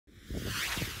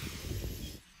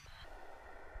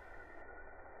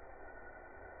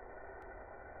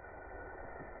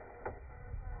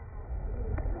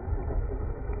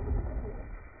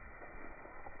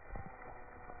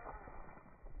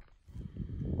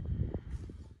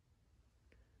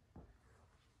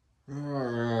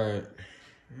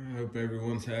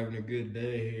everyone's having a good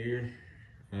day here.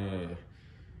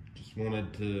 Just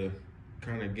wanted to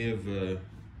kind of give a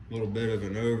little bit of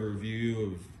an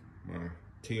overview of my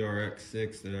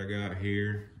TRX6 that I got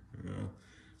here.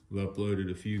 I've uploaded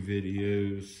a few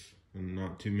videos and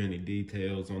not too many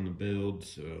details on the build,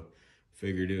 so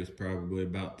figured it was probably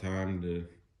about time to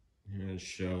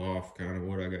show off kind of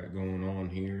what I got going on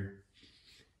here.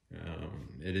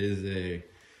 It is a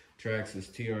Traxxas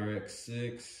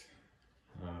TRX6.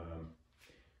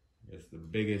 I guess the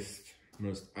biggest,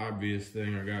 most obvious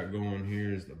thing I got going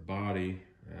here is the body.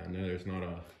 I know there's not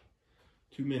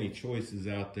too many choices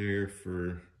out there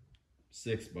for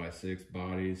 6x6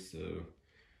 bodies, so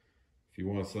if you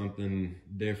want something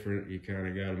different, you kind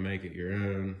of got to make it your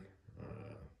own.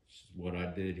 This is what I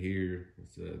did here.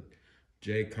 It's a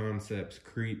J Concepts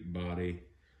Creep body.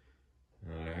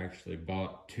 I actually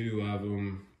bought two of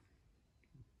them,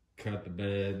 cut the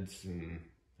beds, and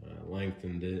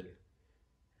lengthened it.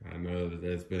 I know that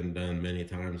that's been done many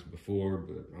times before,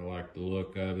 but I like the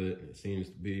look of it. It seems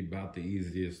to be about the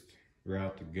easiest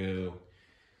route to go.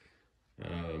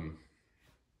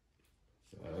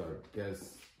 So I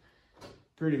guess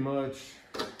pretty much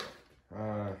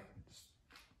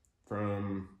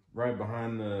from right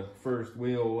behind the first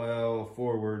wheel well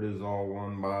forward is all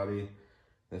one body.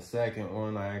 The second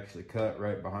one I actually cut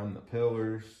right behind the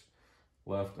pillars.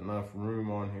 Left enough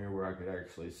room on here where I could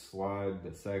actually slide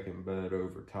the second bed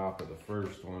over top of the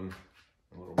first one.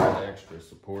 A little bit of extra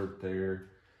support there.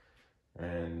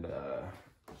 And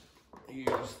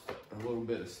used a little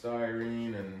bit of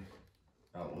styrene and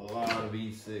a lot of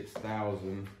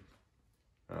E6000.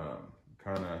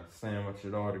 Kind of sandwich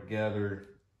it all together.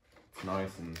 It's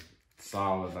nice and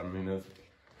solid. I mean,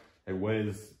 it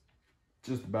weighs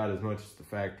just about as much as the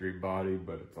factory body,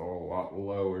 but it's all a lot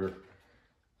lower.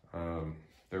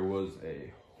 There was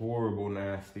a horrible,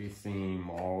 nasty seam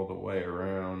all the way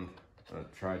around. I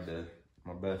tried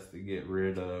my best to get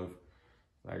rid of.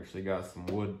 I actually got some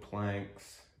wood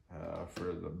planks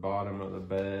for the bottom of the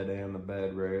bed and the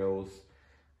bed rails,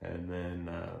 and then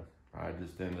I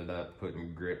just ended up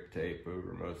putting grip tape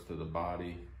over most of the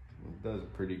body. It does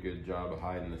a pretty good job of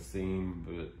hiding the seam,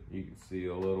 but you can see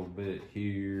a little bit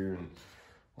here and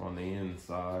on the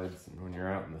insides, and when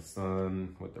you're out in the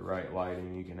sun with the right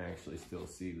lighting, you can actually still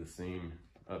see the seam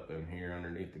up in here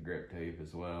underneath the grip tape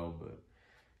as well, but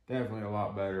definitely a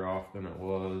lot better off than it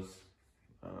was.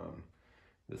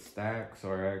 The stacks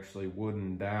are actually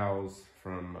wooden dowels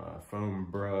from Foam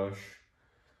Brush.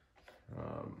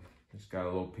 Just got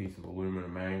a little piece of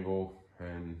aluminum angle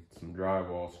and some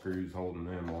drywall screws holding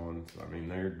them on, so I mean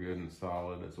they're good and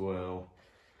solid as well.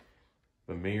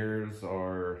 The mirrors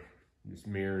are just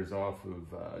mirrors off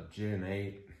of Gen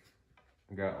 8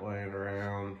 I got laying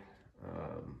around.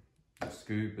 The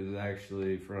scoop is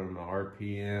actually from the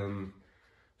RPM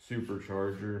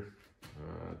supercharger.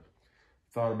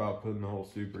 Thought about putting the whole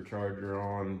supercharger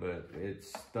on, but it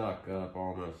stuck up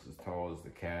almost as tall as the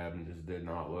cab and just did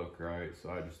not look right, so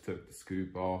I just took the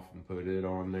scoop off and put it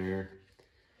on there.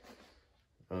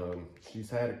 She's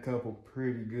had a couple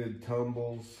pretty good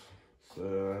tumbles,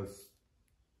 so that's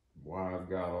why I've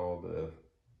got all the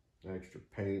extra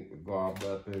paint globbed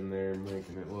up in there,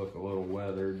 making it look a little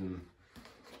weathered and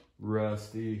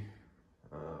rusty.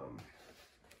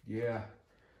 Yeah,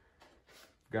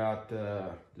 got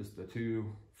just the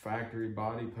two factory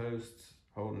body posts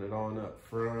holding it on up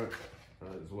front,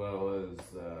 as well as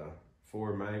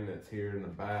 4 magnets here in the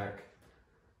back.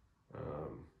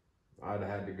 I'd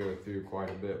had to go through quite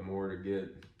a bit more to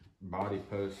get body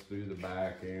posts through the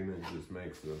back end. It just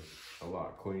makes a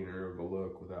lot cleaner of a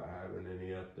look without having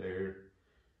any up there.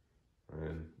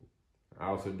 And I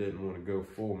also didn't want to go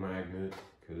full magnet,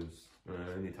 because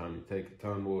anytime you take a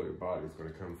tumble, your body's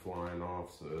going to come flying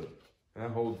off, so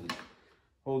that holds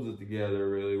it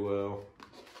together really well.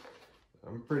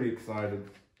 I'm pretty excited.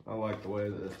 I like the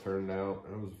way that this turned out.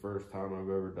 It was the first time I've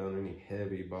ever done any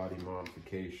heavy body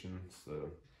modifications,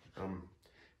 so I'm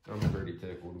pretty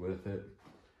tickled with it.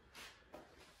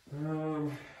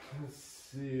 Let's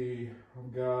see.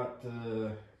 I've got,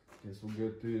 guess we'll go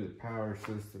through the power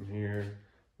system here.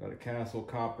 Got a Castle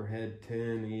Copperhead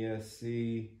 10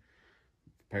 ESC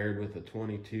paired with a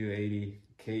 2280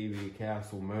 kV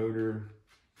Castle motor.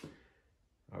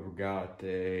 I've got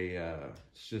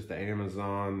it's just the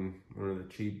Amazon, one of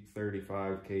the cheap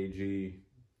 35 kg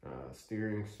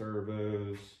steering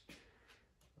servos.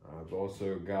 I've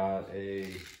also got it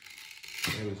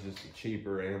was just a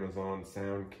cheaper Amazon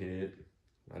sound kit.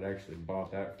 I'd actually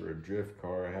bought that for a drift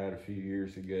car I had a few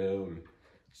years ago and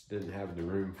just didn't have the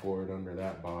room for it under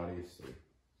that body. So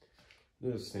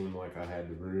this seemed like I had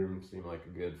the room, seemed like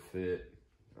a good fit.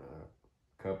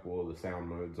 A couple of the sound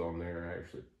modes on there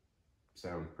actually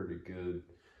sound pretty good.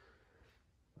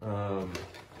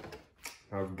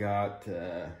 I've got,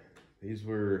 these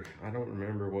were, I don't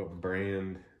remember what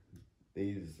brand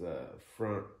these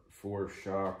front four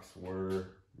shocks were,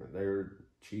 but they're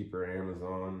cheaper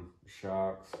Amazon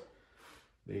shocks.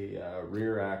 The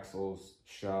rear axles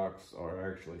shocks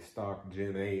are actually stock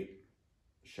Gen 8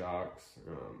 shocks,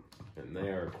 and they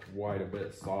are quite a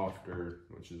bit softer,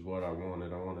 which is what I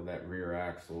wanted. I wanted that rear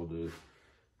axle to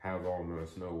have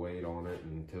almost no weight on it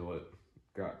until it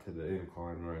got to the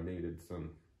incline where I needed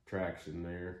some traction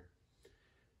there.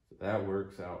 So that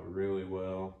works out really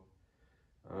well.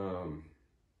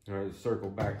 To circle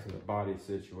back to the body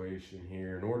situation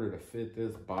here, in order to fit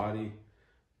this body,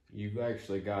 you've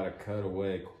actually got to cut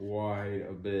away quite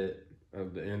a bit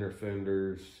of the inner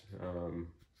fenders.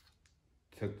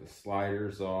 Took the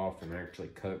sliders off and actually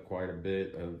cut quite a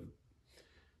bit of,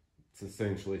 it's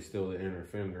essentially still the inner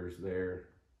fenders there.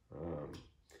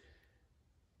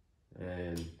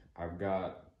 And I've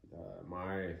got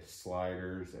my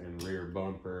sliders and rear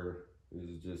bumper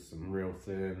is just some real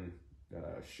thin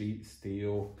sheet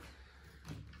steel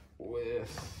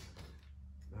with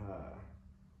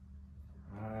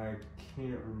I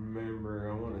can't remember,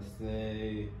 I want to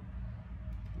say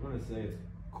it's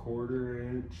 1/4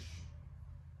 inch,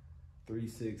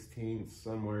 3/16,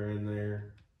 somewhere in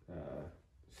there,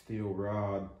 steel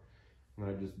rod. And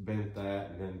I just bent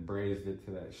that and then brazed it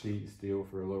to that sheet steel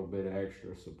for a little bit of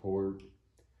extra support.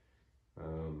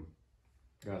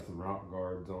 Got some rock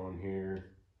guards on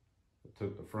here. I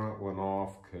took the front one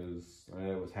off because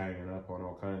it was hanging up on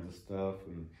all kinds of stuff,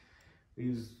 and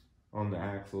these on the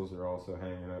axles are also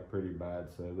hanging up pretty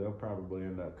bad, so they'll probably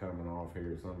end up coming off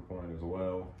here at some point as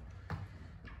well.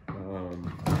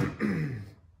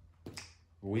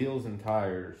 Wheels and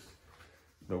tires.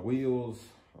 The wheels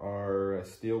are a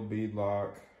steel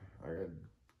beadlock. I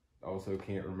also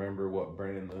can't remember what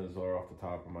brand those are off the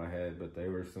top of my head, but they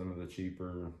were some of the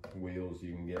cheaper wheels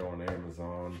you can get on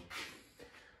Amazon.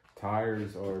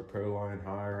 Tires are Proline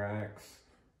high racks.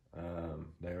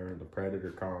 They are the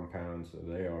Predator compound, so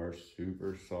they are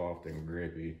super soft and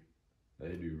grippy.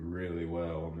 They do really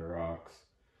well on the rocks.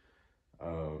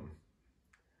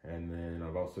 And then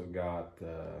I've also got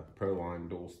Proline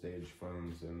dual stage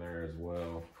foams in there as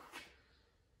well.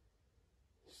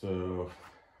 So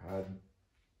I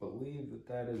believe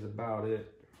that is about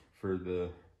it for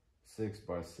the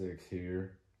 6x6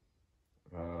 here.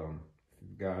 If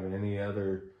you've got any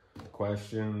other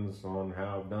questions on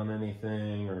how I've done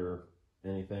anything or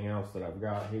anything else that I've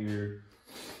got here,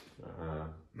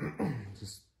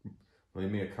 just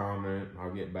leave me a comment.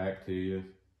 I'll get back to you.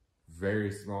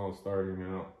 Very small starting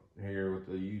out here with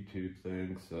the YouTube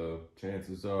thing, so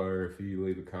chances are if you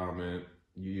leave a comment,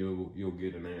 you'll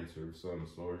get an answer of some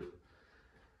sort.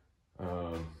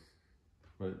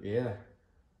 But yeah,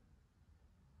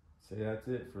 so that's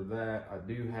it for that. I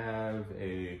do have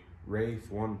a Wraith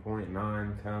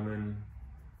 1.9 coming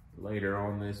later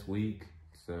on this week,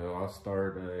 so I'll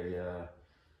start a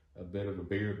bit of a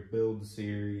build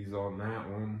series on that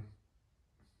one.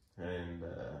 And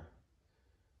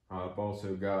I've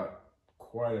also got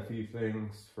quite a few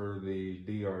things for the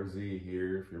DRZ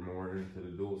here if you're more into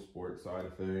the dual sport side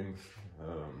of things.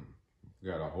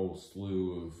 Got a whole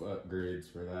slew of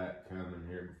upgrades for that coming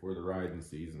here before the riding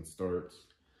season starts.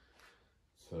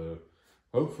 So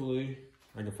hopefully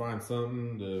I can find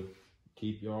something to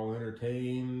keep y'all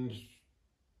entertained,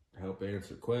 help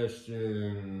answer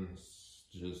questions,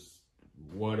 just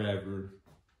whatever.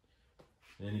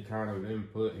 Any kind of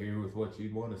input here with what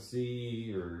you'd want to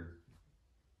see, or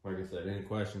like I said, any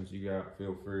questions you got,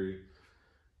 feel free.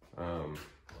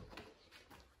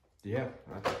 Yeah,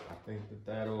 I think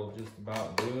that'll just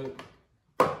about do it.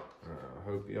 I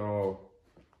hope y'all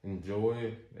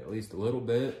enjoy at least a little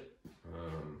bit.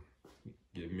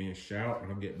 Give me a shout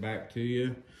and I'll get back to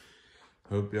you.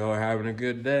 Hope y'all are having a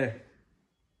good day.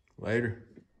 Later.